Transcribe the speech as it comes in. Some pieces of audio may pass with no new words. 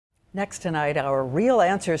Next tonight, our Real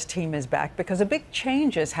Answers team is back because a big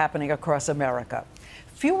change is happening across America.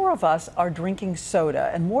 Fewer of us are drinking soda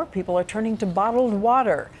and more people are turning to bottled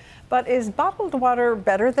water. But is bottled water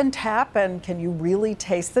better than tap, and can you really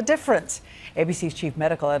taste the difference? ABC's chief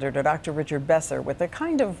medical editor, Dr. Richard Besser, with a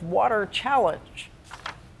kind of water challenge.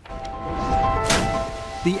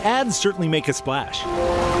 The ads certainly make a splash.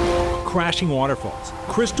 Crashing waterfalls,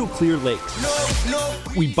 crystal clear lakes.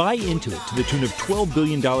 We buy into it to the tune of $12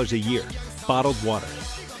 billion a year, bottled water.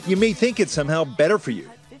 You may think it's somehow better for you,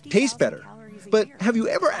 tastes better. But have you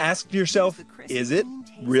ever asked yourself, is it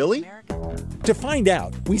really? To find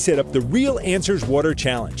out, we set up the Real Answers Water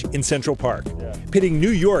Challenge in Central Park, pitting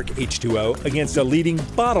New York H2O against a leading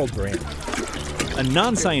bottled brand. A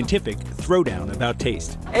non-scientific throwdown about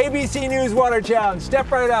taste. ABC News Water Challenge,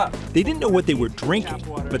 step right up. They didn't know what they were drinking,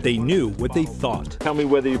 but they knew what they thought. Tell me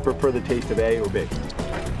whether you prefer the taste of A or B.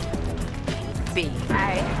 B.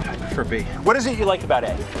 I prefer B. What is it you like about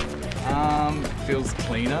A? Feels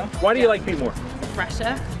cleaner. Why do you like B more?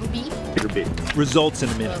 Fresher. B. Or B. Results in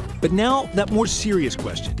a minute. But now, that more serious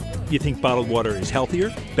question. You think bottled water is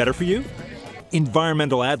healthier, better for you?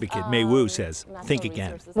 Environmental advocate Mei Wu says, think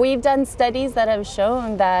again. We've done studies that have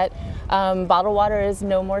shown that bottled water is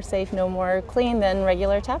no more safe, no more clean than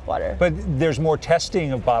regular tap water. But there's more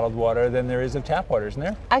testing of bottled water than there is of tap water, isn't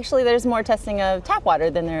there? Actually, there's more testing of tap water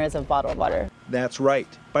than there is of bottled water. That's right.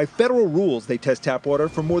 By federal rules, they test tap water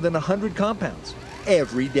for more than 100 compounds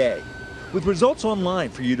every day, with results online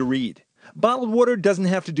for you to read. Bottled water doesn't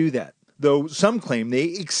have to do that, though some claim they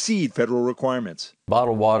exceed federal requirements.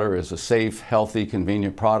 Bottled water is a safe, healthy,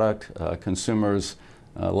 convenient product. Consumers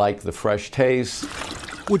like the fresh taste.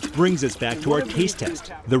 Which brings us back to our taste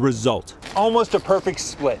test, the result. Almost a perfect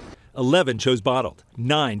split. 11 chose bottled,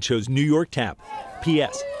 9 chose New York Tap.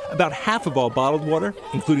 P.S. About half of all bottled water,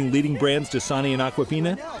 including leading brands Dasani and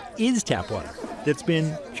Aquafina, is tap water that's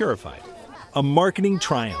been purified. A marketing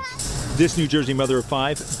triumph. This New Jersey mother of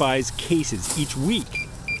 5 buys cases each week.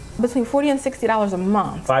 Between $40 and $60 a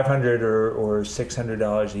month. $500 or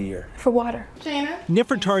 $600 a year. For water.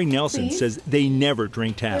 Nefertari Nelson says they never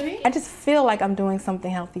drink tap. I just feel like I'm doing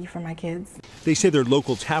something healthy for my kids. They say their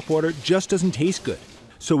local tap water just doesn't taste good.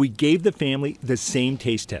 So we gave the family the same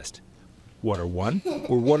taste test. Water 1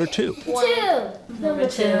 or water 2? 2. Number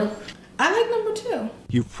 2. I like number 2.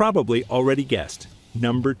 You've probably already guessed.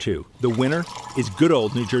 Number 2. The winner is good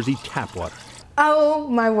old New Jersey tap water. Oh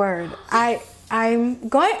my word. I'm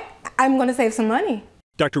going to save some money.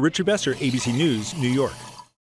 Dr. Richard Besser, ABC News, New York.